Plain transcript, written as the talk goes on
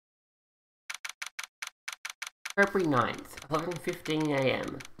February 9th, 11:15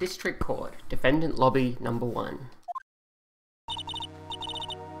 AM, District Court, Defendant Lobby Number 1.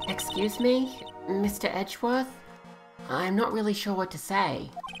 Excuse me, Mr. Edgeworth? I'm not really sure what to say.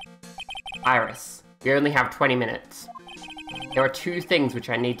 Iris, we only have 20 minutes. There are two things which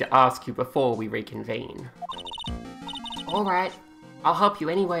I need to ask you before we reconvene. Alright, I'll help you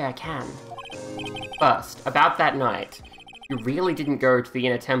any way I can. First, about that night, you really didn't go to the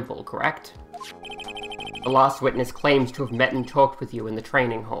inner temple, correct? The last witness claims to have met and talked with you in the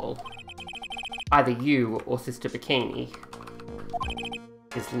training hall. Either you or Sister Bikini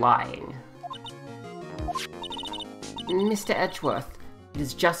is lying. Mr. Edgeworth, it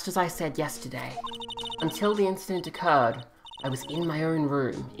is just as I said yesterday. Until the incident occurred, I was in my own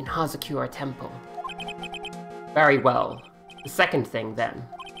room in Hazakura Temple. Very well. The second thing, then.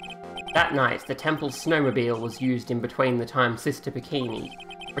 That night, the temple's snowmobile was used in between the time Sister Bikini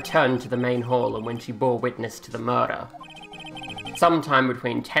returned to the main hall and when she bore witness to the murder. Sometime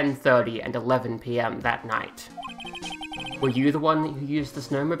between 10:30 and 11 PM that night. Were you the one who used the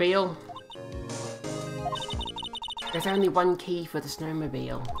snowmobile? There's only one key for the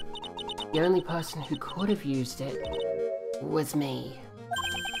snowmobile. The only person who could have used it was me.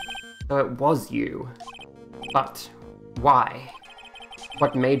 So it was you. But why?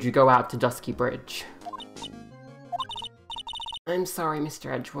 What made you go out to Dusky Bridge? I'm sorry,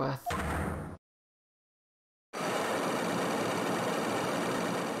 Mr. Edgeworth.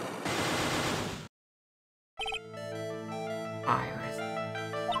 Iris.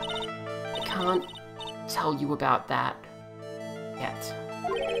 I can't tell you about that yet.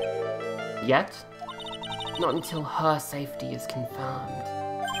 Yet? Not until her safety is confirmed.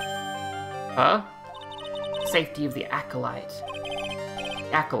 Her? Safety of the Acolyte.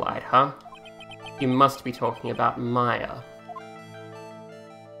 Acolyte, huh? You must be talking about Maya.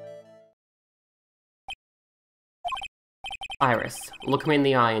 Iris, look me in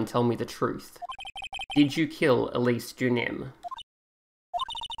the eye and tell me the truth. Did you kill Elise Junim?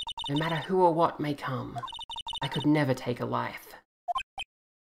 No matter who or what may come, I could never take a life.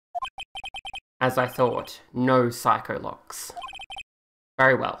 As I thought, no psycholocks.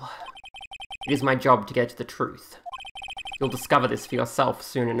 Very well. It is my job to get to the truth. You'll discover this for yourself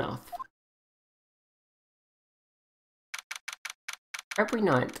soon enough. February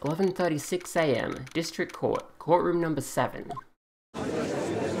 9th, 11:36 AM, District Court, Courtroom Number 7.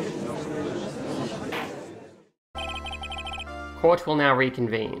 Court will now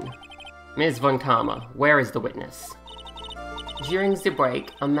reconvene. Ms. Von Karma, where is the witness? During the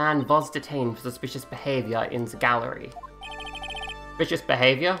break, a man was detained for suspicious behavior in the gallery. Suspicious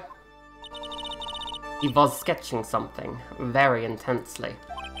behavior? He was sketching something, very intensely.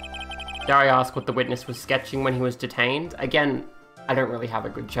 Dare I ask what the witness was sketching when he was detained? Again, I don't really have a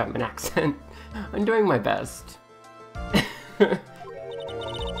good German accent. I'm doing my best.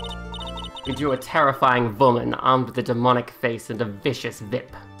 We drew a terrifying woman armed with a demonic face and a vicious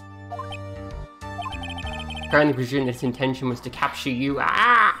whip. Apparently presumed its intention was to capture you.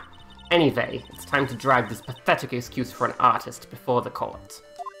 Ah! Anyway, it's time to drag this pathetic excuse for an artist before the court.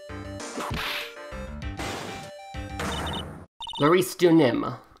 Laurice Junim,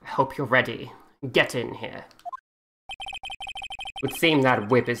 I hope you're ready. Get in here. Would seem that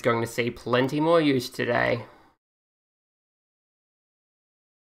whip is going to see plenty more use today.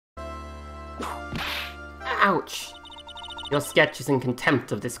 Ouch! Your sketch is in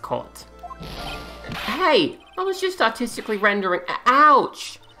contempt of this court. Hey! I was just artistically rendering—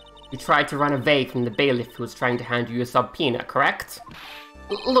 ouch! You tried to run away from the bailiff who was trying to hand you a subpoena, correct?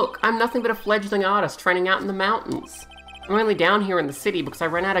 Look, I'm nothing but a fledgling artist training out in the mountains. I'm only down here in the city because I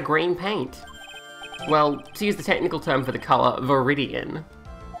ran out of green paint. Well, to use the technical term for the color, Viridian.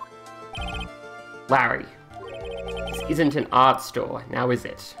 Larry, this isn't an art store, now is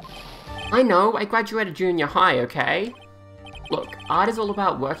it? I know, I graduated junior high, okay? Look, art is all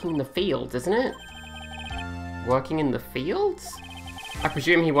about working in the fields, isn't it? Working in the fields? I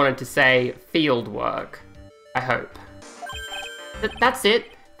presume he wanted to say field work. I hope. That's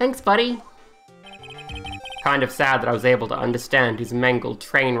it. Thanks, buddy. Kind of sad that I was able to understand his mangled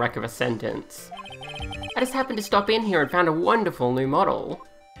train wreck of a sentence. I just happened to stop in here and found a wonderful new model.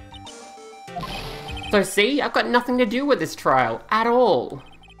 So see, I've got nothing to do with this trial, at all.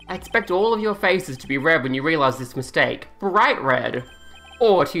 I expect all of your faces to be red when you realize this mistake. Bright red.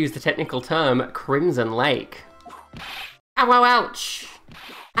 Or, to use the technical term, Crimson Lake. Ow, ow, ouch.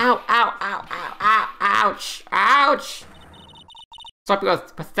 Ow, ow, ow, ow, ow, ouch, ouch. Stop your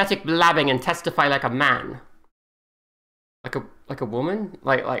pathetic blabbing and testify like a man. Like a woman?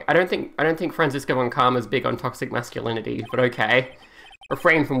 Like I don't think Francisco Von Karma is big on toxic masculinity, but okay.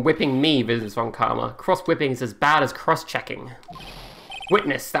 Refrain from whipping me, Visitors von Karma. Cross-whipping is as bad as cross-checking.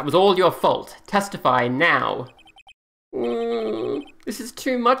 Witness, that was all your fault. Testify now. This is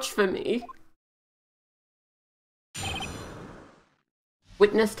too much for me.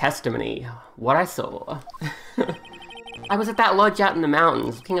 Witness testimony. What I saw. I was at that lodge out in the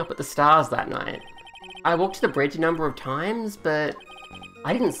mountains, looking up at the stars that night. I walked to the bridge a number of times, but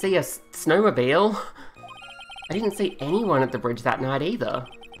I didn't see a snowmobile. I didn't see anyone at the bridge that night either.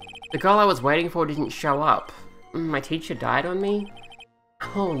 The girl I was waiting for didn't show up. My teacher died on me.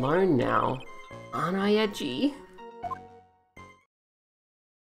 I'm all alone now. Aren't I edgy?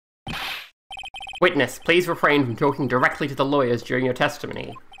 Witness, please refrain from talking directly to the lawyers during your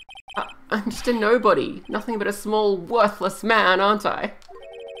testimony. I'm just a nobody. Nothing but a small, worthless man, aren't I?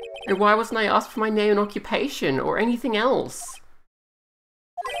 And why wasn't I asked for my name and occupation, or anything else?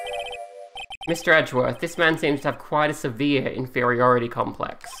 Mr. Edgeworth, this man seems to have quite a severe inferiority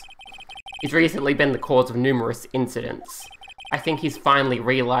complex. He's recently been the cause of numerous incidents. I think he's finally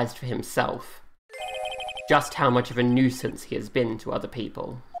realized for himself just how much of a nuisance he has been to other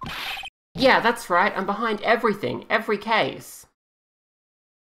people. Yeah, that's right, I'm behind everything, every case.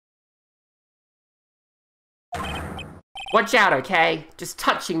 Watch out, okay? Just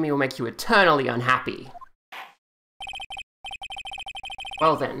touching me will make you eternally unhappy.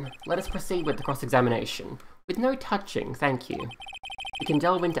 Well then, let us proceed with the cross-examination. With no touching, thank you. We can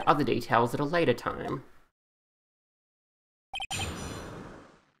delve into other details at a later time.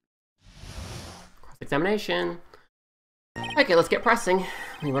 Cross-examination. Okay, let's get pressing.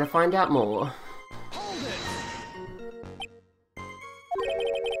 We want to find out more.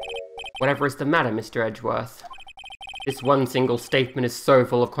 Whatever is the matter, Mr. Edgeworth? This one single statement is so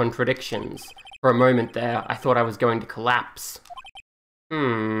full of contradictions. For a moment there, I thought I was going to collapse.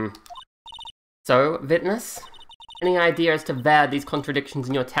 So, witness? Any idea as to where these contradictions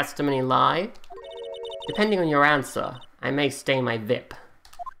in your testimony lie? Depending on your answer, I may stay my VIP.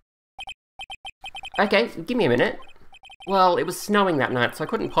 Okay, give me a minute. Well, it was snowing that night, so I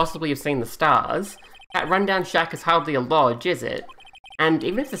couldn't possibly have seen the stars. That rundown shack is hardly a lodge, is it? And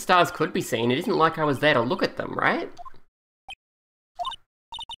even if the stars could be seen, it isn't like I was there to look at them, right?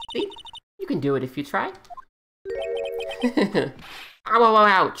 See? You can do it if you try. Ow, ow, ow,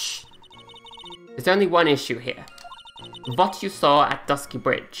 ouch! There's only one issue here. What you saw at Dusky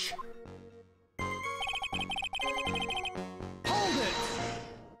Bridge. Hold it!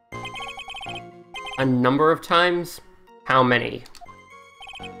 A number of times? How many?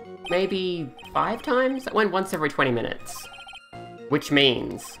 Maybe 5 times? I went once every 20 minutes. Which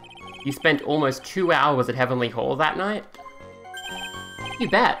means you spent almost 2 hours at Heavenly Hall that night? You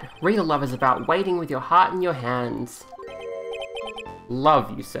bet. Real love is about waiting with your heart in your hands.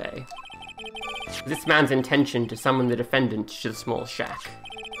 Love, you say? This man's intention to summon the defendant to the small shack,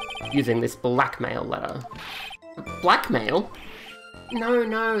 using this blackmail letter. Blackmail?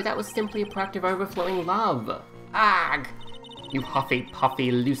 No, that was simply a product of overflowing love. Ag! You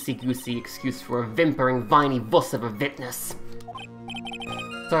huffy-puffy, loosey-goosey excuse for a whimpering, whiny wuss of a witness.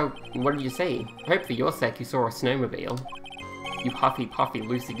 So, what did you see? I hope for your sake you saw a snowmobile. You huffy-puffy,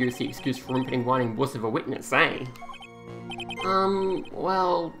 loosey-goosey excuse for whimpering, whining wuss of a witness, eh?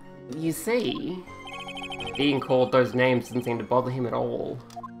 Well, you see... Being called those names didn't seem to bother him at all.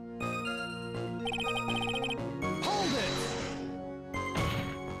 Hold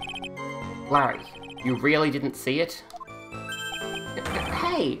it! Larry, you really didn't see it?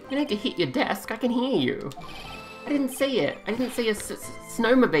 Hey, you need to hit your desk, I can hear you. I didn't see it. I didn't see a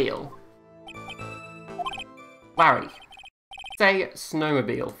snowmobile. Larry, say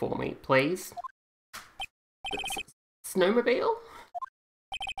snowmobile for me, please. Snowmobile?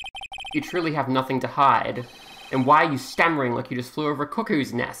 You truly have nothing to hide. And why are you stammering like you just flew over a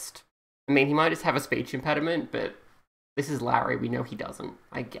cuckoo's nest? I mean, he might just have a speech impediment, but this is Larry, we know he doesn't.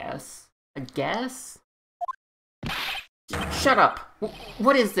 I guess? Shut up!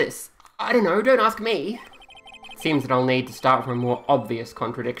 What is this? I don't know, don't ask me! It seems that I'll need to start from a more obvious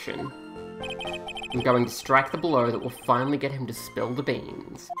contradiction. I'm going to strike the blow that will finally get him to spill the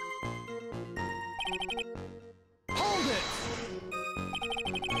beans.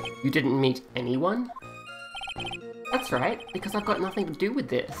 You didn't meet anyone? That's right, because I've got nothing to do with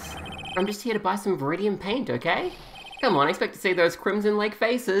this. I'm just here to buy some Viridian paint, okay? Come on, I expect to see those Crimson Lake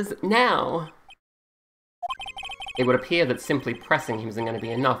faces, now! It would appear that simply pressing him isn't going to be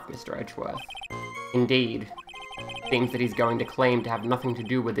enough, Mr. Edgeworth. Indeed. Seems that he's going to claim to have nothing to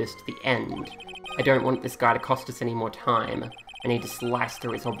do with this to the end. I don't want this guy to cost us any more time. I need to slice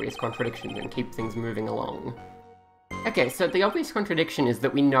through his obvious contradictions and keep things moving along. Okay, so the obvious contradiction is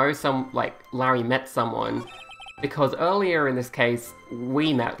that we know Larry met someone because earlier in this case,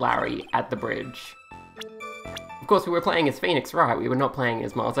 we met Larry at the bridge. Of course, we were playing as Phoenix Wright, we were not playing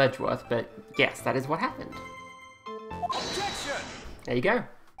as Miles Edgeworth, but yes, that is what happened. Objection! There you go.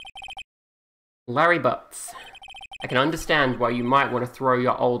 Larry Butts. I can understand why you might want to throw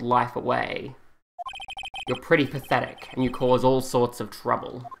your old life away. You're pretty pathetic, and you cause all sorts of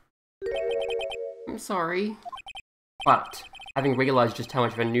trouble. I'm sorry. But, having realised just how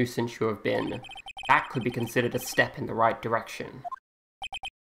much of a nuisance you have been, that could be considered a step in the right direction.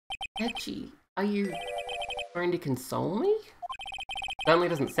 Edgy, are you trying to console me? Certainly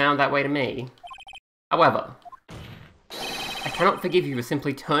doesn't sound that way to me. However, I cannot forgive you for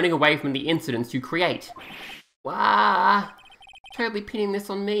simply turning away from the incidents you create. Wah! Totally pinning this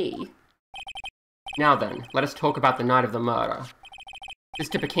on me. Now then, let us talk about the night of the murder.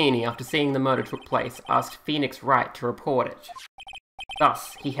 Mr. Bikini, after seeing the murder took place, asked Phoenix Wright to report it.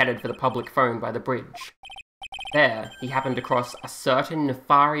 Thus, he headed for the public phone by the bridge. There, he happened across a certain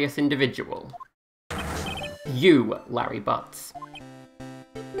nefarious individual. You, Larry Butts.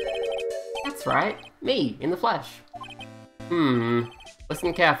 That's right, me, in the flesh.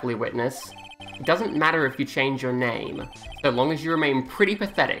 Listen carefully, witness. It doesn't matter if you change your name. So long as you remain pretty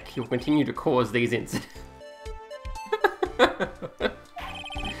pathetic, you'll continue to cause these incidents.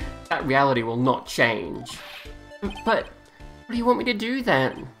 That reality will not change. But, what do you want me to do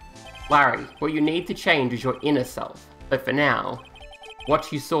then? Larry, what you need to change is your inner self. But for now,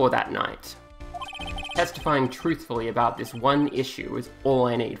 what you saw that night. Testifying truthfully about this one issue is all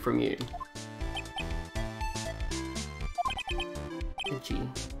I need from you. Gee,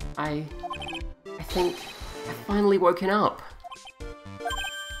 I think I've finally woken up.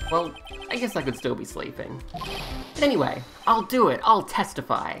 Well, I guess I could still be sleeping. But anyway, I'll do it. I'll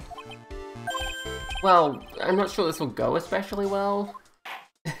testify. Well, I'm not sure this will go especially well.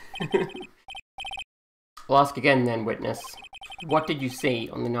 I'll ask again then, witness. What did you see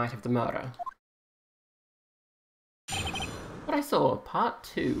on the night of the murder? What I saw, part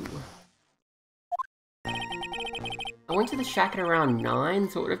 2. I went to the shack at around 9,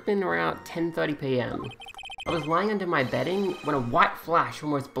 so it would have been around 10:30 PM. I was lying under my bedding when a white flash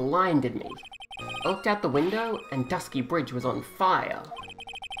almost blinded me. I looked out the window, and Dusky Bridge was on fire.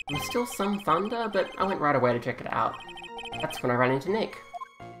 There was still some thunder, but I went right away to check it out. That's when I ran into Nick.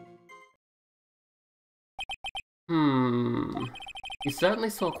 You certainly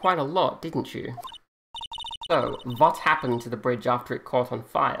saw quite a lot, didn't you? So, what happened to the bridge after it caught on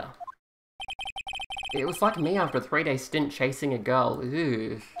fire? It was like me after a 3-day stint chasing a girl.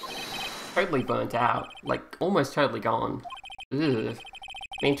 Ugh. Totally burnt out. Like, almost totally gone. Ugh.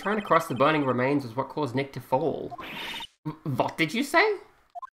 I mean, trying to cross the burning remains was what caused Nick to fall. What did you say?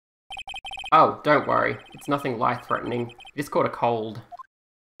 Oh, don't worry. It's nothing life-threatening. He just caught a cold.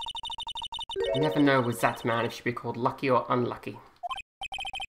 You never know with that man if she'd be called lucky or unlucky.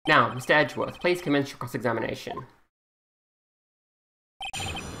 Now, Mr. Edgeworth, please commence your cross-examination.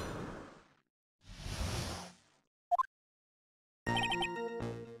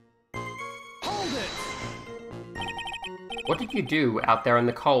 Hold it! What did you do out there in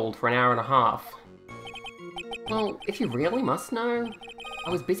the cold for an hour and a half? Well, if you really must know, I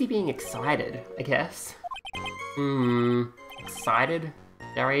was busy being excited, I guess. Excited?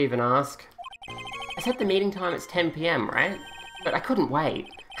 Dare I even ask? I set the meeting time as 10 PM, right? But I couldn't wait.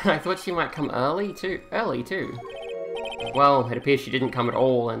 I thought she might come early too. Well, it appears she didn't come at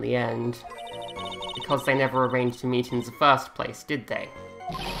all in the end. Because they never arranged to meet in the first place, did they?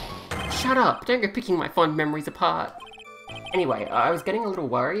 Shut up! Don't go picking my fond memories apart! Anyway, I was getting a little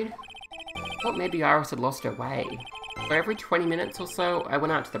worried. I thought maybe Iris had lost her way. So every 20 minutes or so, I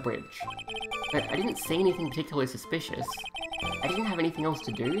went out to the bridge. But I didn't see anything particularly suspicious. I didn't have anything else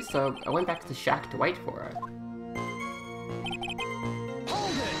to do, so I went back to the shack to wait for her.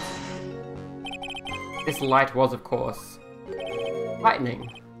 Hold it! This light was, of course,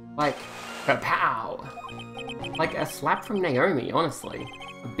 lightning. Like, kapow! Like a slap from Naomi, honestly.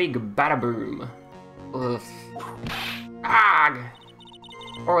 A big bada-boom. Ugh. Ag!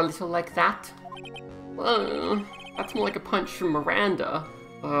 Or a little like that. That's more like a punch from Miranda.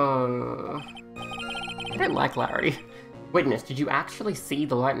 I don't like Larry. Witness, did you actually see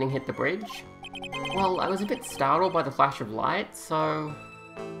the lightning hit the bridge? Well, I was a bit startled by the flash of light, so...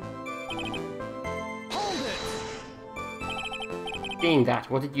 Hold it! Seeing that,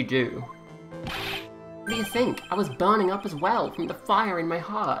 what did you do? What do you think? I was burning up as well, from the fire in my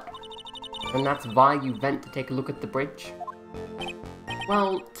heart. And that's why you went to take a look at the bridge?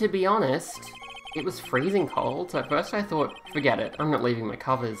 Well, to be honest, it was freezing cold, so at first I thought, forget it, I'm not leaving my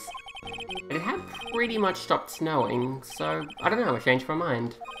covers. But it had pretty much stopped snowing, so I don't know, I changed my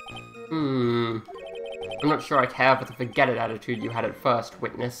mind. I'm not sure I care for the forget-it attitude you had at first,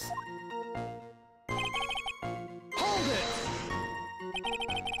 witness. Hold it!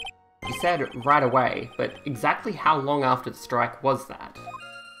 You said right away, but exactly how long after the strike was that?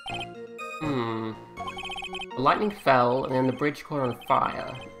 The lightning fell, and then the bridge caught on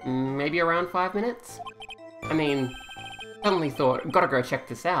fire. Maybe around 5 minutes? I mean, suddenly thought, gotta go check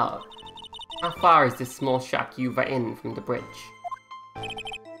this out. How far is this small shack you were in from the bridge?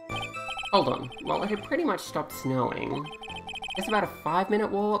 Hold on, well, it had pretty much stopped snowing. It's about a 5-minute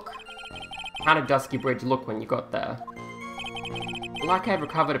walk? How did Dusky Bridge look when you got there? Like I'd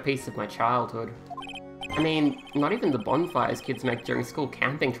recovered a piece of my childhood. I mean, not even the bonfires kids make during school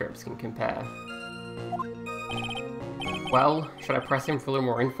camping trips can compare. Well, should I press him for a little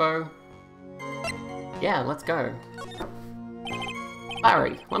more info? Yeah, let's go.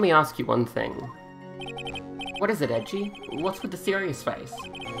 Larry, let me ask you one thing. What is it, Edgy? What's with the serious face?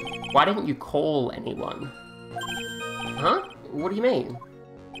 Why didn't you call anyone? Huh? What do you mean?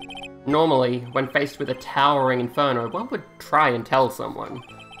 Normally, when faced with a towering inferno, one would try and tell someone.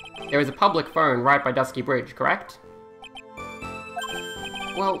 There is a public phone right by Dusky Bridge, correct?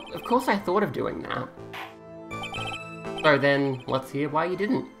 Well, of course I thought of doing that. So then, let's hear why you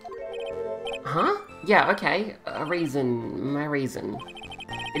didn't. Huh? Yeah, okay. My reason.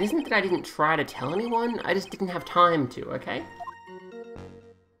 It isn't that I didn't try to tell anyone, I just didn't have time to, okay?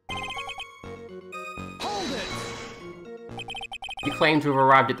 Hold it! You claim to have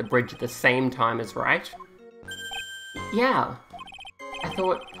arrived at the bridge at the same time as Right? Yeah. I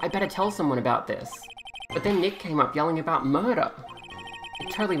thought, I better tell someone about this. But then Nick came up yelling about murder.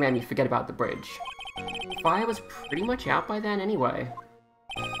 It totally made me forget about the bridge. Fire was pretty much out by then anyway.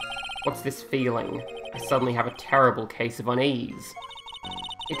 What's this feeling? I suddenly have a terrible case of unease.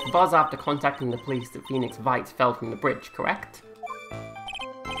 It was after contacting the police that Phoenix Vite fell from the bridge, correct?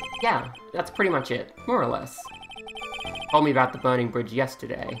 Yeah, that's pretty much it, more or less. Told me about the burning bridge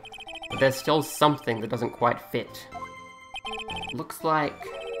yesterday, but there's still something that doesn't quite fit. Looks like,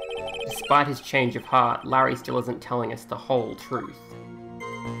 despite his change of heart, Larry still isn't telling us the whole truth.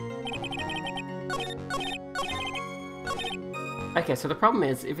 Okay, so the problem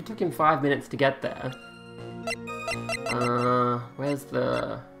is, if it took him 5 minutes to get there... where's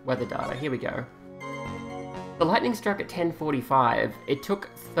the weather data? Here we go. The lightning struck at 10:45. It took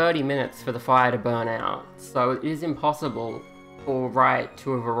 30 minutes for the fire to burn out, so it is impossible for Wright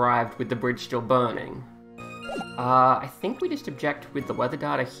to have arrived with the bridge still burning. I think we just object with the weather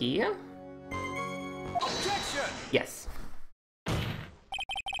data here? Objection! Yes.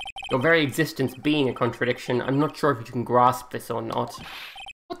 Your very existence being a contradiction, I'm not sure if you can grasp this or not.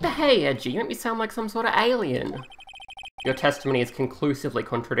 What the hey, Edgy? You make me sound like some sort of alien. Your testimony is conclusively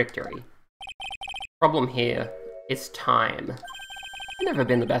contradictory. Problem here is time. I've never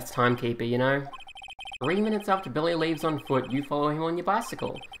been the best timekeeper, you know. 3 minutes after Billy leaves on foot, you follow him on your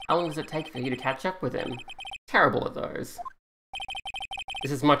bicycle. How long does it take for you to catch up with him? Terrible at those.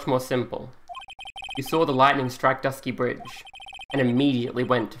 This is much more simple. You saw the lightning strike Dusky Bridge, and immediately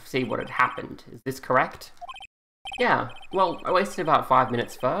went to see what had happened. Is this correct? Yeah, well, I wasted about 5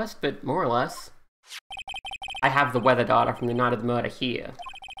 minutes first, but more or less. I have the weather data from the night of the murder here.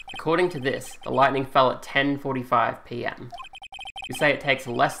 According to this, the lightning fell at 10:45 PM. You say it takes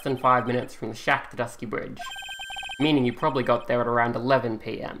less than 5 minutes from the shack to Dusky Bridge, meaning you probably got there at around 11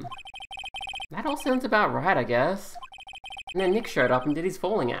 PM. That all sounds about right, I guess. And then Nick showed up and did his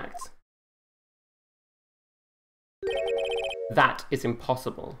falling act. That is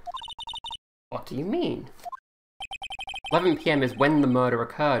impossible. What do you mean? 11 PM is when the murder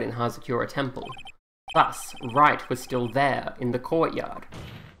occurred in Hazakura Temple. Thus, Wright was still there, in the courtyard.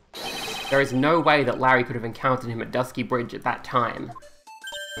 There is no way that Larry could have encountered him at Dusky Bridge at that time.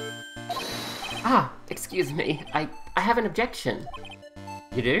 Ah, excuse me, I have an objection.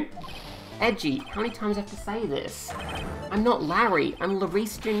 You do? Edgy, how many times do I have to say this? I'm not Larry, I'm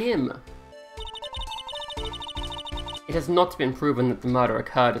Laurice Janim. It has not been proven that the murder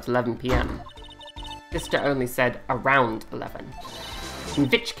occurred at 11 PM. Sister only said around 11. In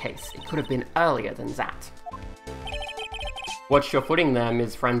which case, it could have been earlier than that. Watch your footing there,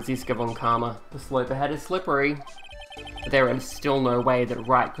 Ms. Franziska von Karma. The slope ahead is slippery. But there is still no way that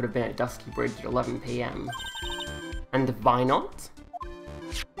Wright could have been at Dusky Bridge at 11 PM. And why not?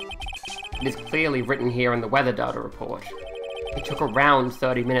 It is clearly written here in the weather data report. It took around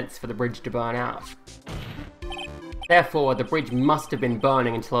 30 minutes for the bridge to burn out. Therefore, the bridge must have been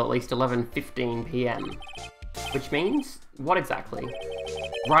burning until at least 11:15 PM. Which means, what exactly?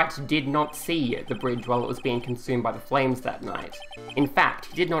 Wright did not see the bridge while it was being consumed by the flames that night. In fact,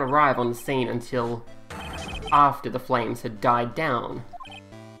 he did not arrive on the scene until after the flames had died down.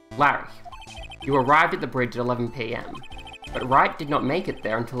 Larry, You arrived at the bridge at 11 PM, but Wright did not make it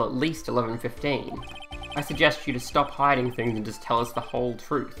there until at least 11:15. I suggest you to stop hiding things and just tell us the whole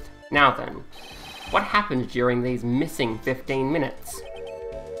truth. Now then, what happened during these missing 15 minutes?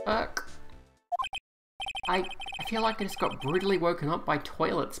 I feel like I just got brutally woken up by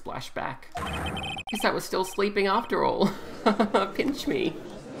toilet splashback. Guess I was still sleeping after all. Pinch me.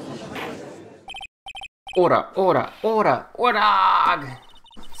 Order, order, order, order!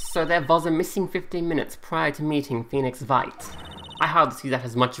 So there was a missing 15 minutes prior to meeting Phoenix White. I hardly see that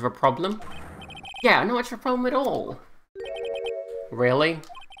as much of a problem. Yeah, not much of a problem at all. Really?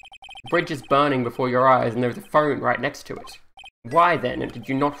 The bridge is burning before your eyes and there's a phone right next to it. Why then did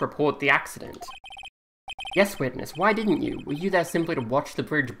you not report the accident? Yes, witness, why didn't you? Were you there simply to watch the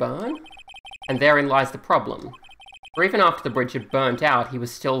bridge burn? And therein lies the problem. For even after the bridge had burnt out, he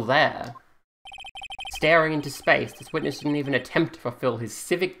was still there. Staring into space, this witness didn't even attempt to fulfill his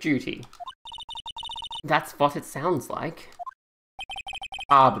civic duty. That's what it sounds like.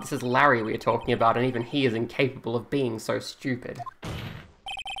 Ah, but this is Larry we are talking about, and even he is incapable of being so stupid.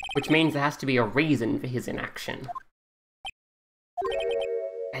 Which means there has to be a reason for his inaction.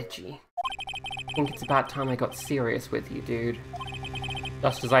 Edgy. I think it's about time I got serious with you, dude.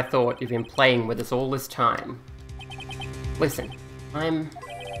 Just as I thought, you've been playing with us all this time. Listen, I'm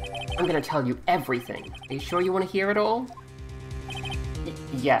gonna tell you everything. Are you sure you want to hear it all?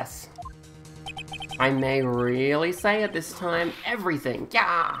 Yes. I may really say it this time. Everything,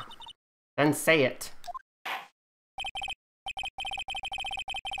 yeah! Then say it.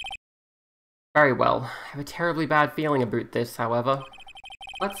 Very well. I have a terribly bad feeling about this, however.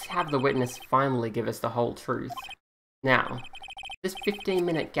 Let's have the witness finally give us the whole truth. Now, this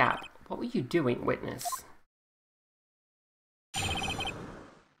 15-minute gap, what were you doing, witness?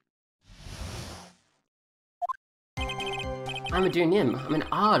 I'm a Dunim. I'm an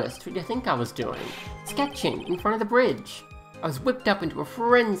artist. What do you think I was doing? Sketching in front of the bridge. I was whipped up into a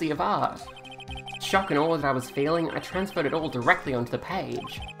frenzy of art. Shock and awe that I was feeling, I transferred it all directly onto the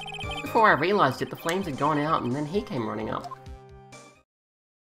page. Before I realized it, the flames had gone out and then he came running up.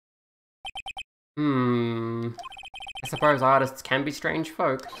 I suppose artists can be strange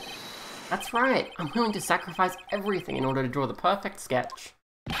folk. That's right, I'm willing to sacrifice everything in order to draw the perfect sketch.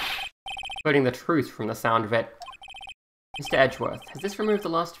 Including the truth from the sound of it. Mr. Edgeworth, has this removed the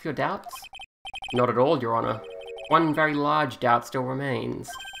last of your doubts? Not at all, Your Honor. One very large doubt still remains.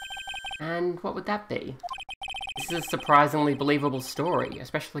 And what would that be? This is a surprisingly believable story,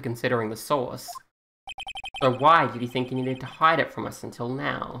 especially considering the source. So why did you think you needed to hide it from us until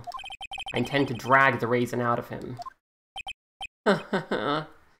now? I intend to drag the reason out of him.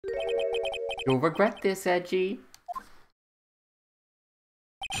 You'll regret this, Edgy.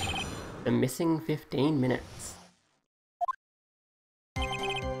 The missing 15 minutes.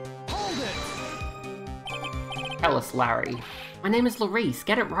 Hold it! Tell us, Larry. My name is Laurice,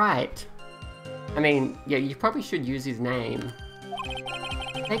 get it right. I mean, yeah, you probably should use his name.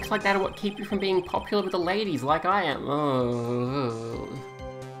 Mistakes like that are what keep you from being popular with the ladies like I am. Oh.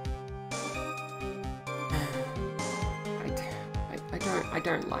 I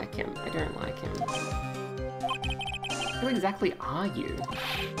don't like him. I don't like him. Who exactly are you?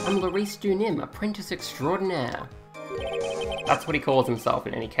 I'm Laurice Dunim, apprentice extraordinaire. That's what he calls himself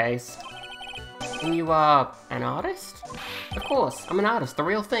in any case. And you are an artist? Of course, I'm an artist, the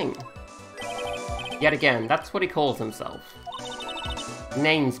real thing. Yet again, that's what he calls himself.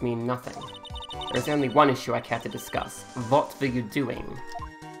 Names mean nothing. There is only one issue I care to discuss. What were you doing?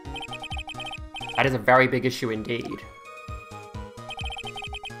 That is a very big issue indeed.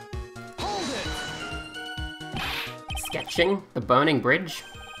 Sketching the burning bridge?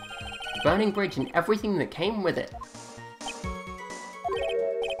 The burning bridge and everything that came with it.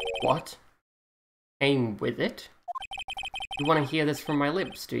 What? Came with it? You want to hear this from my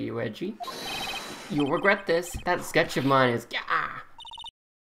lips, do you, Edgy? You'll regret this. That sketch of mine is...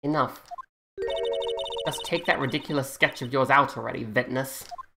 Enough. Just take that ridiculous sketch of yours out already, witness.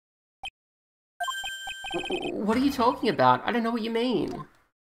 What are you talking about? I don't know what you mean.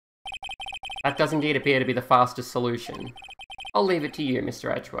 That does indeed appear to be the fastest solution. I'll leave it to you,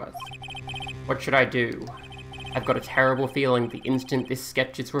 Mr. Edgeworth. What should I do? I've got a terrible feeling the instant this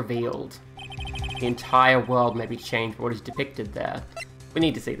sketch is revealed, the entire world may be changed by what is depicted there. We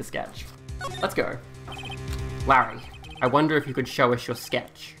need to see the sketch. Let's go. Larry, I wonder if you could show us your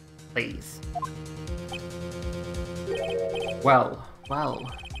sketch, please. Well,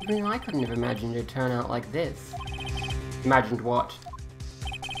 even I couldn't have imagined it'd turn out like this. Imagined what?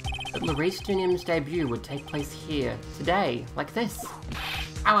 That Laurice Dunim's debut would take place here, today, like this.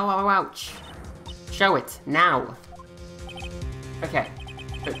 Ow, ow, ow, ouch. Show it, now. Okay,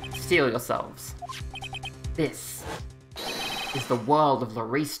 but steel yourselves. This is the world of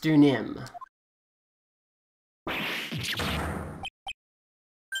Laurice du Nim.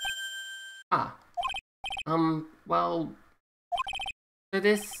 Ah. Well... So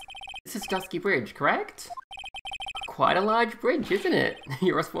this is Dusky Bridge, correct? Quite a large bridge, isn't it?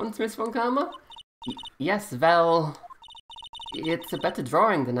 Your response, Miss Von Karma? Yes, well... It's a better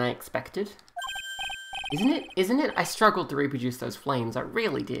drawing than I expected. Isn't it? I struggled to reproduce those flames, I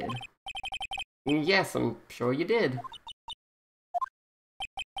really did. Yes, I'm sure you did.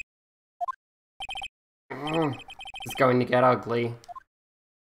 It's going to get ugly.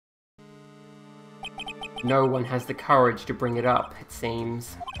 No one has the courage to bring it up, it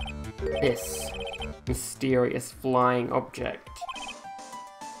seems. This mysterious flying object.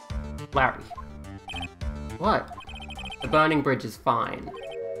 Larry. What? The burning bridge is fine.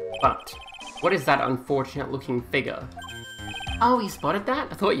 But, what is that unfortunate looking figure? Oh, you spotted that?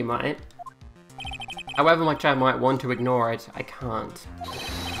 I thought you might. However much I might want to ignore it, I can't.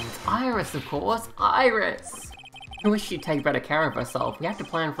 It's Iris, of course! Iris! I wish she'd take better care of herself. We have to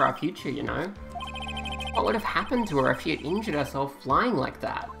plan for our future, you know? What would have happened to her if she had injured herself flying like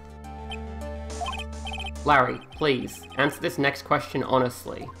that? Larry, please, answer this next question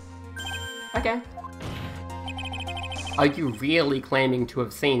honestly. Okay. Are you really claiming to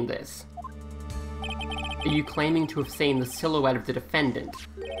have seen this? Are you claiming to have seen the silhouette of the defendant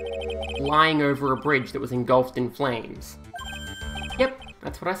flying over a bridge that was engulfed in flames? Yep,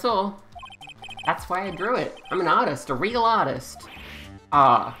 that's what I saw. That's why I drew it. I'm an artist, a real artist.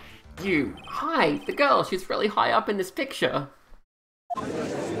 Ah, you. Hi, the girl, she's really high up in this picture.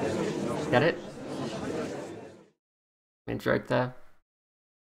 Get it? A joke there.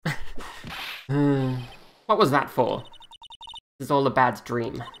 What was that for? This is all a bad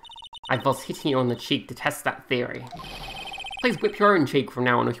dream. I was hitting you on the cheek to test that theory. Please whip your own cheek from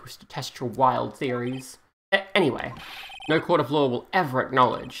now on if you wish to test your wild theories. Anyway, no court of law will ever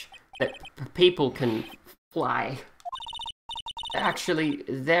acknowledge that people can fly. Actually,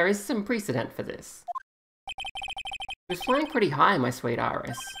 there is some precedent for this. He was flying pretty high, my sweet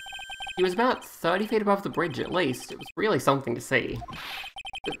Iris. He was about 30 feet above the bridge at least. It was really something to see.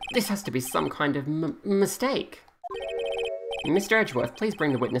 But this has to be some kind of mistake. Mr. Edgeworth, please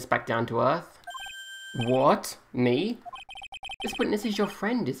bring the witness back down to earth. What? Me? This witness is your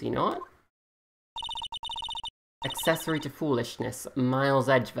friend, is he not? Accessory to foolishness, Miles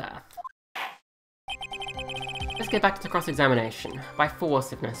Edgeworth. Let's get back to the cross-examination, by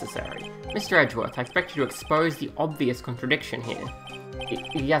force if necessary. Mr. Edgeworth, I expect you to expose the obvious contradiction here.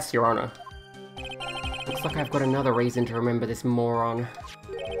 Yes, Your Honor. Looks like I've got another reason to remember this moron.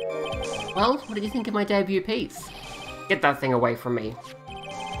 Well, what did you think of my debut piece? Get that thing away from me.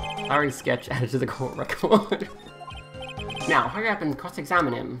 Larry's sketch added to the court record. Now, hurry up and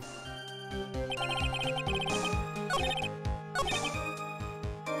cross-examine him.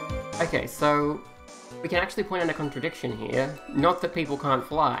 Okay, so we can actually point out a contradiction here. Not that people can't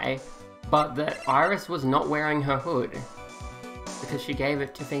fly, but that Iris was not wearing her hood. Because she gave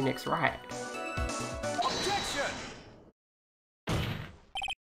it to Phoenix Wright. Objection!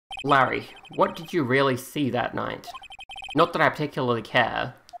 Larry, what did you really see that night? Not that I particularly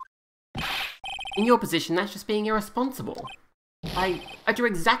care. In your position, that's just being irresponsible. I drew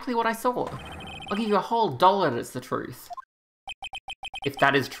exactly what I saw. I'll give you a whole $1 that it's the truth. If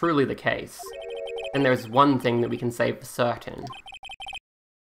that is truly the case, then there's one thing that we can say for certain.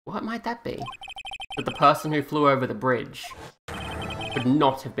 What might that be? That the person who flew over the bridge would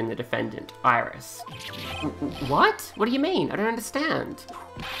not have been the defendant, Iris. What? What do you mean? I don't understand.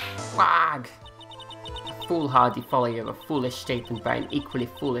 Wag! A foolhardy folly of a foolish statement by an equally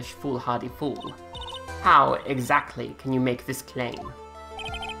foolish, foolhardy fool. How, exactly, can you make this claim?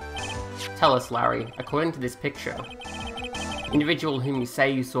 Tell us, Larry, according to this picture, the individual whom you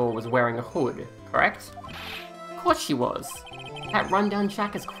say you saw was wearing a hood, correct? Of course she was. That rundown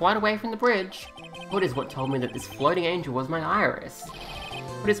shack is quite away from the bridge. Hood is what told me that this floating angel was my Iris.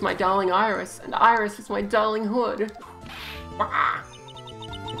 Hood is my darling Iris, and Iris is my darling Hood. Wah!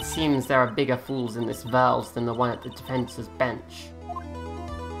 It seems there are bigger fools in this Verls than the one at the defense's bench.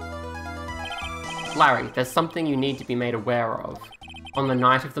 Larry, there's something you need to be made aware of. On the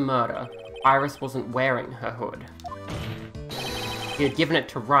night of the murder, Iris wasn't wearing her hood. He had given it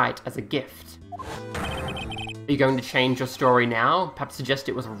to Wright as a gift. Are you going to change your story now? Perhaps suggest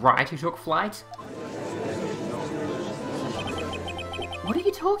it was Wright who took flight? What are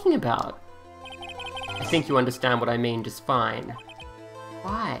you talking about? I think you understand what I mean just fine.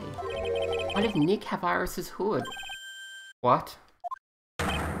 Why? Why did Nick have Iris's hood? What?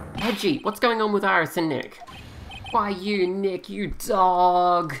 Edgy, what's going on with Iris and Nick? Why you, Nick, you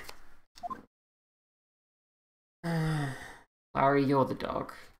dog! Larry, you're the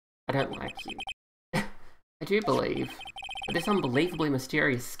dog. I don't like you. I do believe that this unbelievably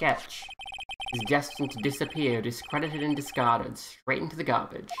mysterious sketch is destined to disappear, discredited and discarded, straight into the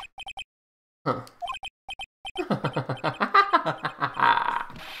garbage. Huh.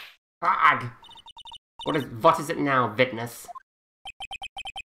 Ugh. What is it now, Witness?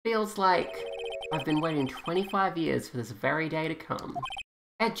 Feels like I've been waiting 25 years for this very day to come.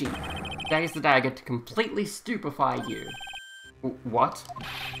 Edgy, today's the day I get to completely stupefy you. What?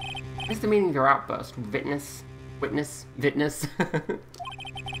 What's the meaning of your outburst? Witness? I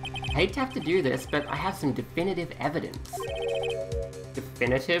hate to have to do this, but I have some definitive evidence.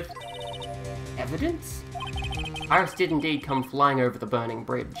 Definitive evidence? Iris did indeed come flying over the burning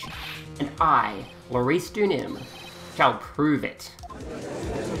bridge, and I, Laurice Dunim, shall prove it.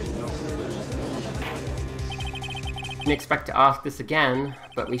 Didn't expect to ask this again,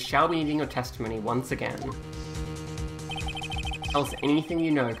 but we shall be needing your testimony once again. Tell us anything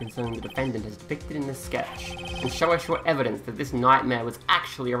you know concerning the defendant as depicted in this sketch, and show us your evidence that this nightmare was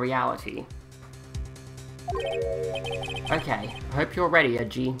actually a reality. Okay, I hope you're ready,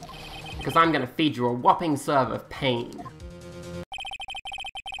 Edgy, because I'm gonna feed you a whopping serve of pain.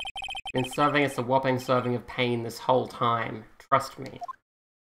 Been serving us a whopping serving of pain this whole time, trust me.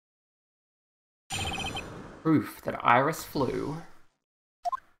 Proof that Iris flew.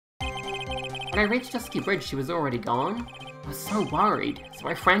 When I reached Dusky Bridge, she was already gone. I was so worried, so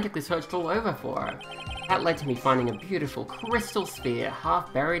I frantically searched all over for her. That led to me finding a beautiful crystal sphere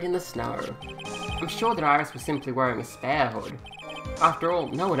half buried in the snow. I'm sure that Iris was simply wearing a spare hood. After all,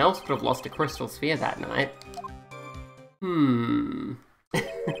 no one else could have lost a crystal sphere that night.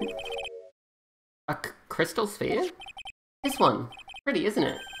 A crystal sphere? This one. Pretty, isn't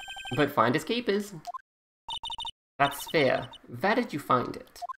it? But finders keepers. That sphere. Where did you find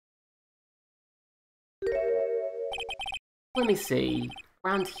it? Let me see.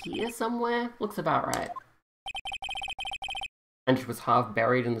 Around here somewhere? Looks about right. And it was half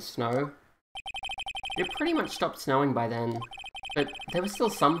buried in the snow. It had pretty much stopped snowing by then, but there was still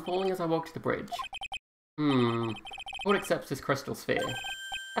some falling as I walked to the bridge. What accepts this crystal sphere?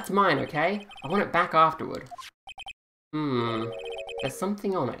 That's mine, okay? I want it back afterward. There's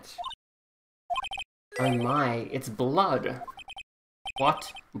something on it. Oh my, it's blood.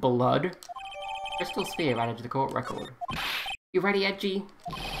 What? Blood? Crystal sphere added to the court record. You ready, Edgy?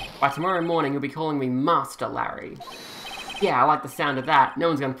 By tomorrow morning, you'll be calling me Master Larry. Yeah, I like the sound of that. No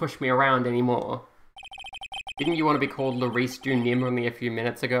one's gonna push me around anymore. Didn't you want to be called Laurice Dunim only a few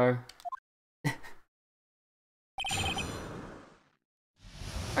minutes ago?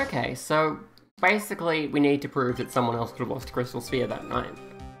 Okay, so basically we need to prove that someone else could have lost a crystal sphere that night.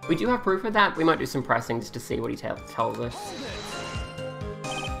 We do have proof of that. We might do some pressing just to see what he tells us.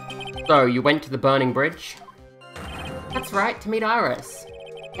 So, you went to the burning bridge? That's right, to meet Iris.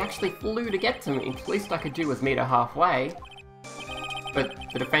 He actually flew to get to me. The least I could do was meet her halfway. But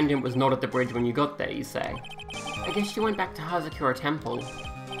the defendant was not at the bridge when you got there, you say? I guess she went back to Hazakura Temple.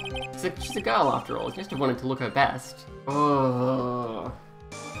 She's a girl after all, she just wanted to look her best. Oh.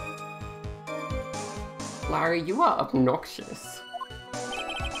 Larry, you are obnoxious.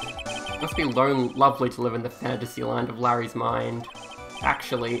 It must be lovely to live in the fantasy land of Larry's mind.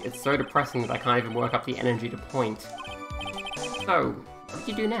 Actually, it's so depressing that I can't even work up the energy to point. So, what did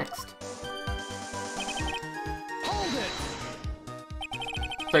you do next? Hold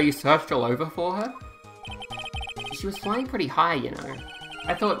it! So you searched all over for her? She was flying pretty high, you know.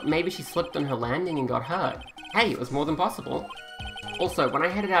 I thought maybe she slipped on her landing and got hurt. Hey, it was more than possible. Also, when I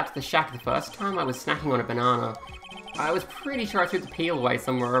headed out to the shack the first time, I was snacking on a banana. I was pretty sure I threw the peel away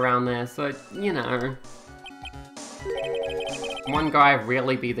somewhere around there, so, you know. Can one guy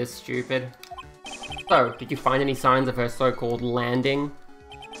really be this stupid? So, did you find any signs of her so-called landing?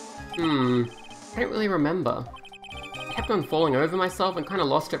 I don't really remember. I kept on falling over myself and kind of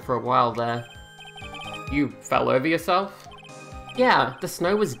lost it for a while there. You fell over yourself? Yeah, the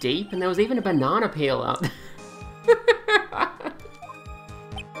snow was deep and there was even a banana peel out.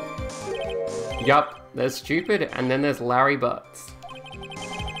 Yup, there's stupid and then there's Larry Butts.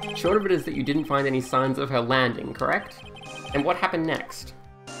 Short of it is that you didn't find any signs of her landing, correct? And what happened next?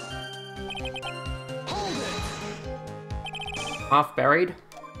 Half buried?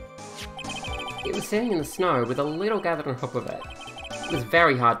 It was sitting in the snow with a little gathered on top of it. It was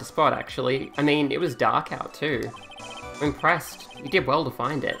very hard to spot, actually. I mean, it was dark out too. I'm impressed. You did well to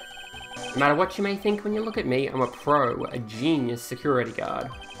find it. No matter what you may think when you look at me, I'm a pro, a genius security guard.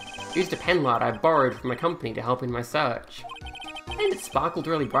 I used a pen light I borrowed from my company to help in my search. And it sparkled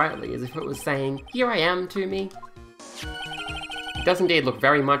really brightly, as if it was saying, "Here I am" to me. It does indeed look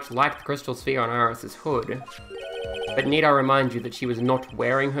very much like the crystal sphere on Iris's hood. But need I remind you that she was not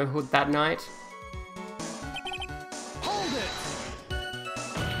wearing her hood that night? Hold it!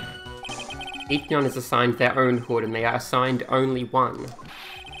 Each neon is assigned their own hood, and they are assigned only one.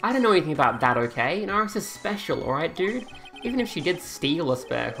 I don't know anything about that, okay? Iris is special, alright, dude? Even if she did steal a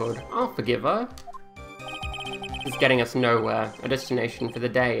spare hood, I'll forgive her. This is getting us nowhere. A destination for the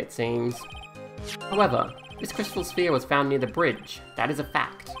day, it seems. However, this crystal sphere was found near the bridge. That is a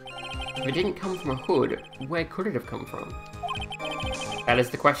fact. If it didn't come from a hood, where could it have come from? That is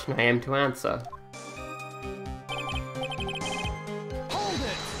the question I am to answer. Hold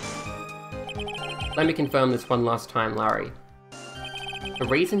it! Let me confirm this one last time, Larry. The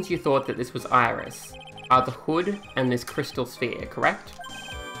reasons you thought that this was Iris are the hood and this crystal sphere, correct?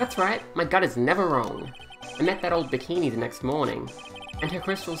 That's right, my gut is never wrong. I met that old bikini the next morning, and her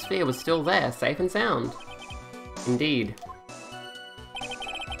crystal sphere was still there, safe and sound. Indeed.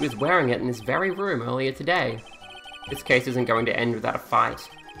 She was wearing it in this very room earlier today. This case isn't going to end without a fight.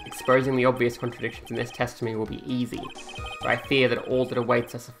 Exposing the obvious contradictions in this testimony will be easy, but I fear that all that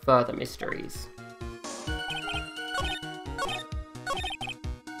awaits us are further mysteries.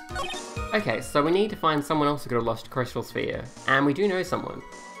 Okay, so we need to find someone else who could have lost a crystal sphere, and we do know someone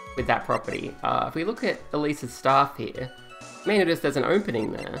with that property. If we look at Elise's staff here, you may notice there's an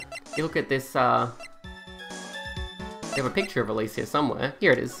opening there. If you look at this, we have a picture of Elise here somewhere.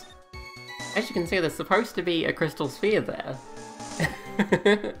 Here it is. As you can see, there's supposed to be a crystal sphere there.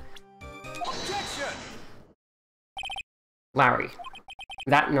 Objection! Larry,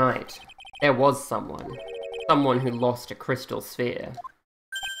 that night, there was someone who lost a crystal sphere.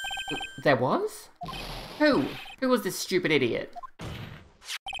 There was? Who? Who was this stupid idiot?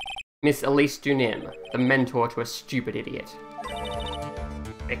 Miss Elise Dunim, the mentor to a stupid idiot.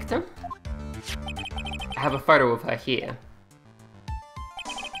 Victim? I have a photo of her here.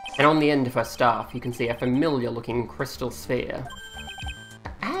 And on the end of her staff, you can see a familiar-looking crystal sphere.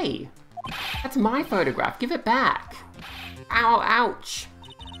 Hey! That's my photograph, give it back! Ow, ouch!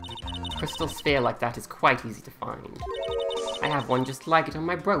 A crystal sphere like that is quite easy to find. I have one just like it on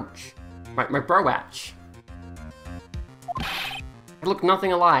my brooch. My broach. They look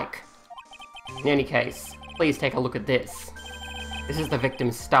nothing alike. In any case, please take a look at this. This is the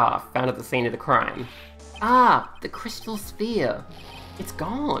victim's staff found at the scene of the crime. Ah, the crystal sphere. It's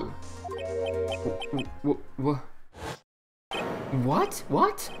gone. What?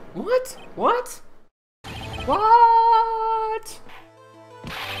 What? What? What? What?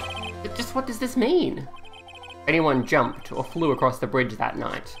 Just what does this mean? Anyone jumped or flew across the bridge that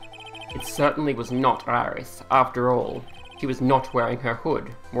night. It certainly was not Iris. After all, she was not wearing her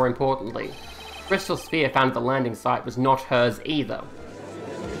hood. More importantly, the crystal sphere found at the landing site was not hers either.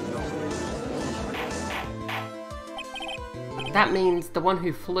 That means the one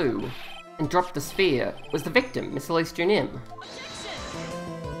who flew and dropped the sphere was the victim, Miss Elise Dunim.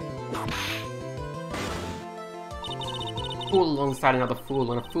 Fool alongside another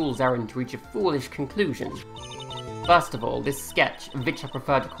fool on a fool's errand to reach a foolish conclusion. First of all, this sketch, which I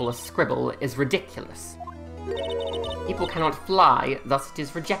prefer to call a scribble, is ridiculous. People cannot fly, thus it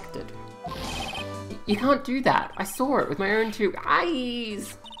is rejected. You can't do that. I saw it with my own two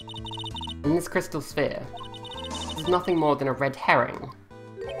eyes. In this crystal sphere, this is nothing more than a red herring.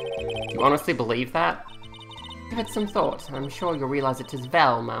 You honestly believe that? Give it some thought, and I'm sure you'll realize it as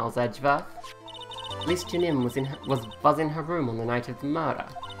well, Miles Edgeworth. Elise Dunim was in her room on the night of the murder.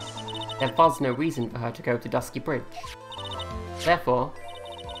 There was no reason for her to go to Dusky Bridge. Therefore,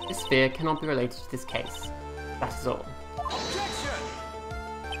 this sphere cannot be related to this case. That is all. Objection!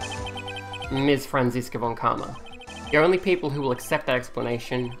 Ms. Franziska von Karma. The only people who will accept that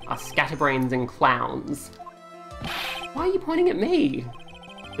explanation are scatterbrains and clowns. Why are you pointing at me?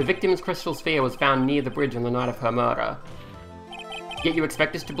 The victim's crystal sphere was found near the bridge on the night of her murder. Yet you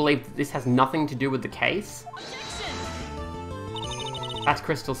expect us to believe that this has nothing to do with the case? That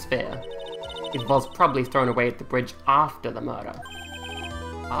crystal sphere. It was probably thrown away at the bridge after the murder.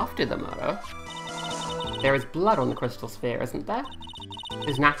 After the murder? There is blood on the crystal sphere, isn't there?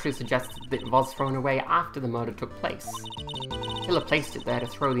 This naturally suggests that it was thrown away after the murder took place. Killer placed it there to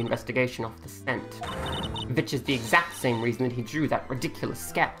throw the investigation off the scent. Which is the exact same reason that he drew that ridiculous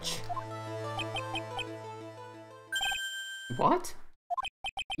sketch. What?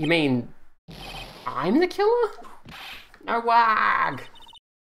 You mean, I'm the killer? No wag!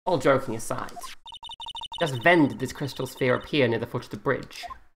 All joking aside, just when did this crystal sphere appear near the foot of the bridge?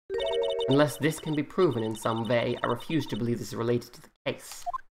 Unless this can be proven in some way, I refuse to believe this is related to the case.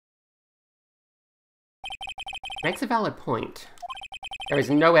 Makes a valid point. There is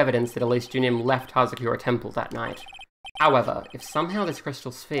no evidence that Elise Dunim left Hazakura Temple that night. However, if somehow this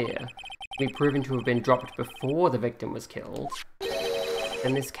crystal sphere be proven to have been dropped before the victim was killed,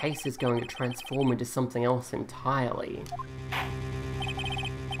 then this case is going to transform into something else entirely.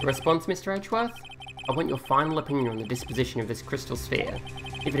 The response, Mr. Edgeworth? I want your final opinion on the disposition of this crystal sphere.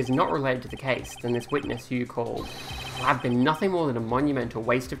 If it is not related to the case, then this witness who you called will have been nothing more than a monumental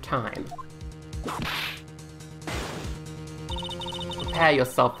waste of time. Prepare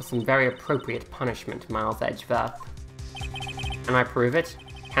yourself for some very appropriate punishment, Miles Edgeworth. Can I prove it?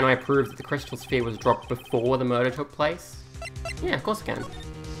 Can I prove that the crystal sphere was dropped before the murder took place? Yeah, of course I can.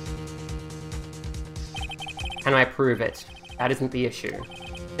 Can I prove it? That isn't the issue.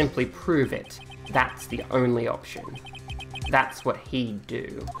 Simply prove it. That's the only option. That's what he'd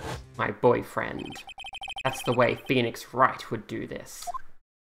do. My boyfriend. That's the way Phoenix Wright would do this.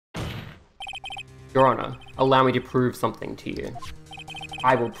 Your Honor, allow me to prove something to you.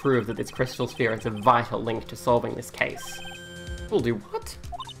 I will prove that this crystal sphere is a vital link to solving this case. Will do what?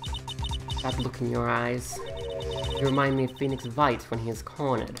 That look in your eyes. You remind me of Phoenix Wright when he is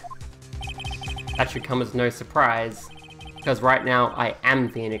cornered. That should come as no surprise, because right now I am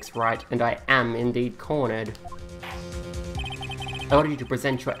Phoenix Wright, and I am indeed cornered. I order you to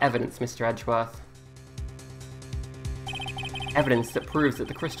present your evidence, Mr. Edgeworth. Evidence that proves that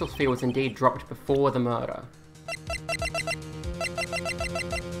the crystal sphere was indeed dropped before the murder.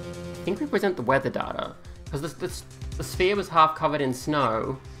 I think we present the weather data, because the sphere was half covered in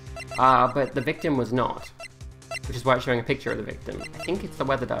snow, but the victim was not. Which is why it's showing a picture of the victim. I think it's the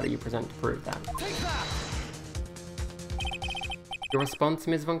weather data you present to prove that. Your response,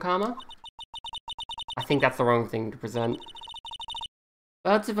 Ms. Von Karma? I think that's the wrong thing to present.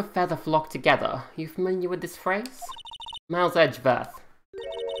 Birds of a feather flock together. Are you familiar with this phrase? Miles Edgeworth.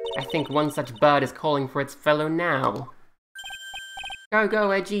 I think one such bird is calling for its fellow now. Go,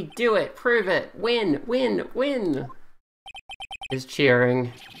 go, Edgy, do it, prove it, win, win, win! Is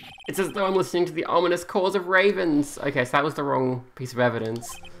cheering. It's as though I'm listening to the ominous calls of ravens. Okay, so that was the wrong piece of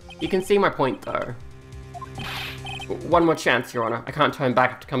evidence. You can see my point, though. One more chance, Your Honor. I can't turn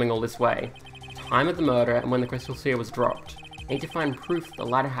back after coming all this way. Time of the murder and when the crystal sphere was dropped. I need to find proof that the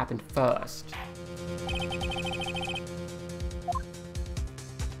latter happened first.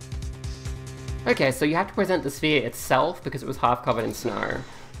 Okay, so you have to present the sphere itself because it was half covered in snow.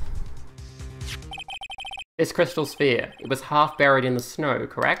 This crystal sphere, it was half buried in the snow,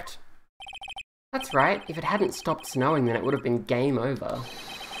 correct? That's right. If it hadn't stopped snowing, then it would have been game over.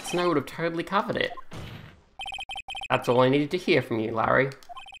 Snow would have totally covered it. That's all I needed to hear from you, Larry.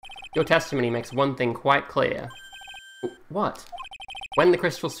 Your testimony makes one thing quite clear. What? When the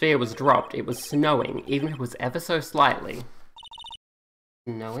crystal sphere was dropped, it was snowing, even if it was ever so slightly.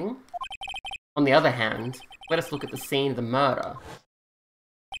 Snowing? On the other hand, let us look at the scene of the murder.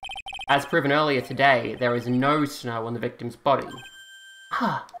 As proven earlier today, there is no snow on the victim's body.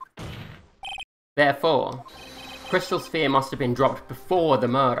 Ah. Therefore, crystal sphere must have been dropped before the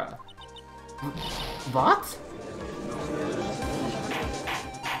murder. What?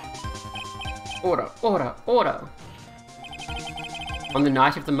 Order, order, order! On the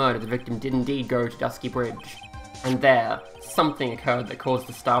night of the murder, the victim did indeed go to Dusky Bridge, and there, something occurred that caused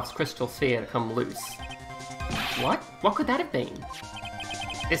the staff's crystal sphere to come loose. What? What could that have been?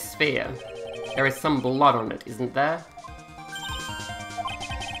 This sphere. There is some blood on it, isn't there?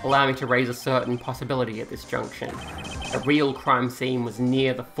 Allow me to raise a certain possibility at this junction. A real crime scene was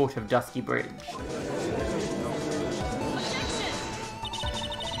near the foot of Dusky Bridge.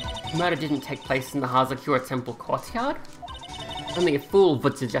 The murder didn't take place in the Hazakura Temple courtyard? Only a fool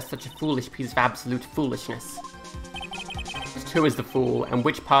would suggest such a foolish piece of absolute foolishness. Just who is the fool, and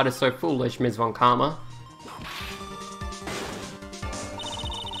which part is so foolish, Ms. Von Karma?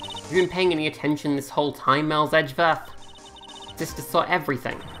 Have you been paying any attention this whole time, Miles Edgeworth? Sister saw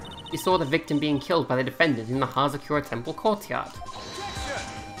everything. She saw the victim being killed by the defendant in the Hazakura Temple courtyard.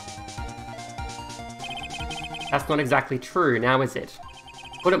 That's not exactly true, now is it?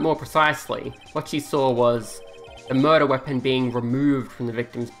 To put it more precisely, what she saw was the murder weapon being removed from the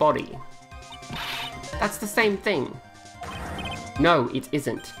victim's body. That's the same thing. No, it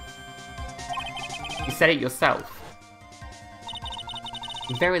isn't. You said it yourself.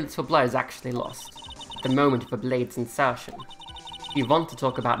 Very little blood is actually lost at the moment of a blade's insertion. If you want to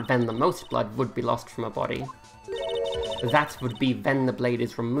talk about when the most blood would be lost from a body, that would be when the blade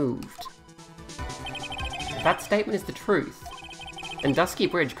is removed. If that statement is the truth, then Dusky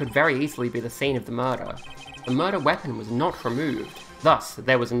Bridge could very easily be the scene of the murder. The murder weapon was not removed, thus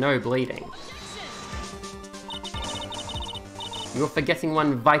there was no bleeding. You're forgetting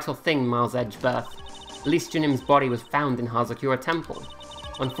one vital thing, Miles Edgeworth. At least Junim's body was found in Hazakura Temple.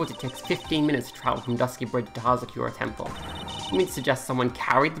 On foot it takes 15 minutes to travel from Dusky Bridge to Hazakura Temple. You mean to suggest someone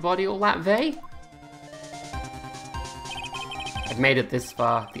carried the body all that way? I've made it this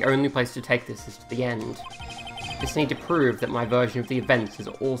far. The only place to take this is to the end. Just need to prove that my version of the events is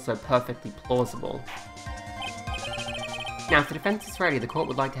also perfectly plausible. Now, if the defense is ready, the court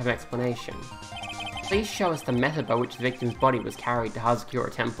would like to have an explanation. Please show us the method by which the victim's body was carried to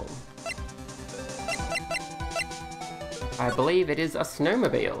Hazakura Temple. I believe it is a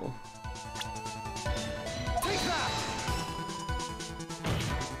snowmobile.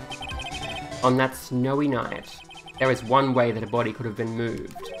 On that snowy night, there is one way that a body could have been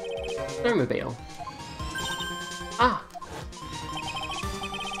moved. Snowmobile. Ah!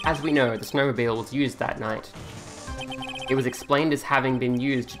 As we know, the snowmobile was used that night. It was explained as having been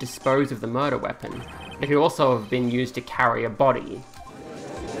used to dispose of the murder weapon. It could also have been used to carry a body.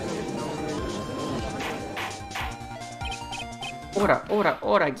 Order, order,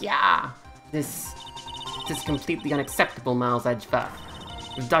 order, yeah! This is completely unacceptable, Miles Edgeworth.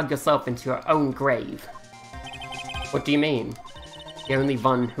 You've dug yourself into your own grave. What do you mean? The only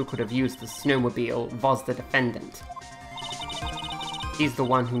one who could have used the snowmobile was the defendant. He's the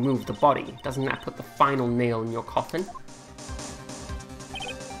one who moved the body. Doesn't that put the final nail in your coffin?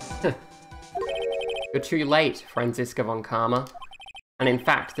 You're too late, Franziska von Karma. And in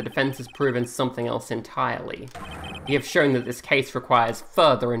fact, the defense has proven something else entirely. You have shown that this case requires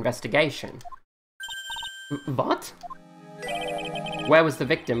further investigation. What? Where was the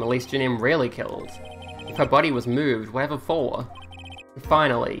victim Elise Janim really killed? If her body was moved, whatever for? And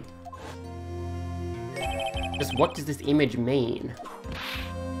finally, just what does this image mean?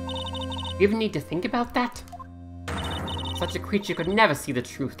 You even need to think about that? Such a creature could never see the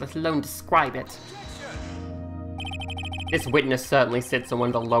truth, let alone describe it. This witness certainly sits on one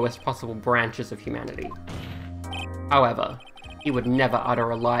of the lowest possible branches of humanity. However, he would never utter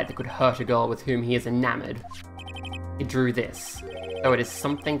a lie that could hurt a girl with whom he is enamored. He drew this, though it is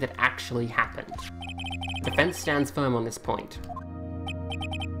something that actually happened. The defense stands firm on this point.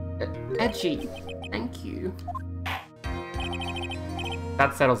 Edgy, thank you.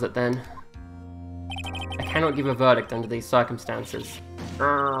 That settles it then. I cannot give a verdict under these circumstances.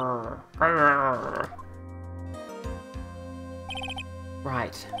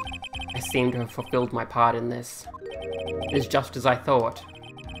 Right. I seem to have fulfilled my part in this. It is just as I thought.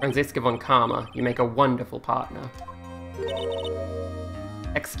 Franziska von Karma, you make a wonderful partner.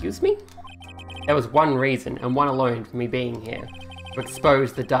 Excuse me? There was one reason, and one alone, for me being here. To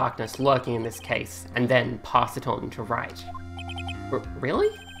expose the darkness lurking in this case, and then pass it on to Right. Really?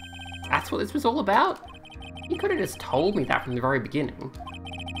 That's what this was all about? You could have just told me that from the very beginning.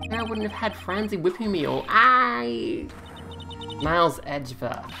 Then I wouldn't have had Franzi whipping me all. Miles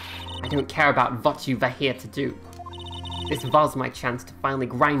Edgeworth, I don't care about what you were here to do. This was my chance to finally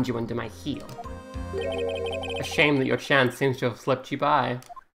grind you under my heel. A shame that your chance seems to have slipped you by.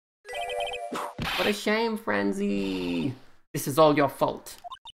 What a shame, Franzi. This is all your fault.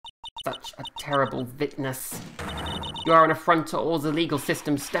 Such a terrible witness. You are an affront to all the legal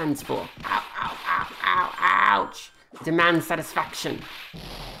system stands for. Ow, ow, ow, ow, ouch. Demand satisfaction.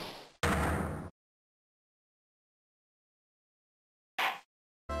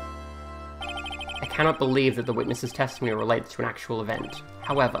 I cannot believe that the witness's testimony relates to an actual event.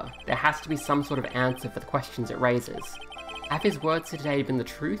 However, there has to be some sort of answer for the questions it raises. Have his words today been the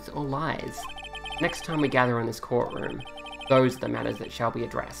truth or lies? Next time we gather in this courtroom, those are the matters that shall be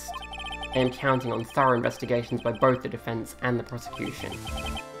addressed. I am counting on thorough investigations by both the defense and the prosecution.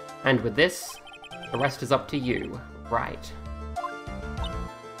 And with this, the rest is up to you, Right.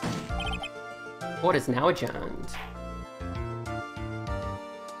 Court is now adjourned.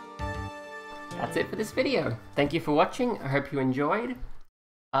 That's it for this video. Thank you for watching. I hope you enjoyed.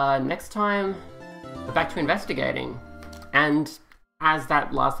 Next time, we're back to investigating. And as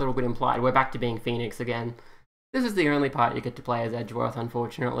that last little bit implied, we're back to being Phoenix again. This is the only part you get to play as Edgeworth,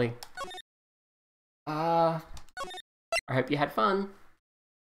 unfortunately. I hope you had fun.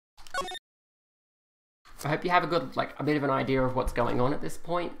 I hope you have a good, a bit of an idea of what's going on at this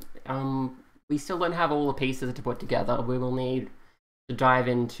point. We still don't have all the pieces to put together. We will need to dive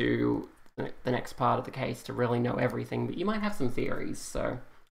into the next part of the case to really know everything, but you might have some theories, so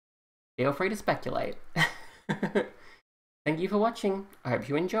feel free to speculate. Thank you for watching. I hope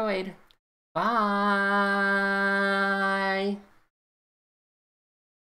you enjoyed. Bye!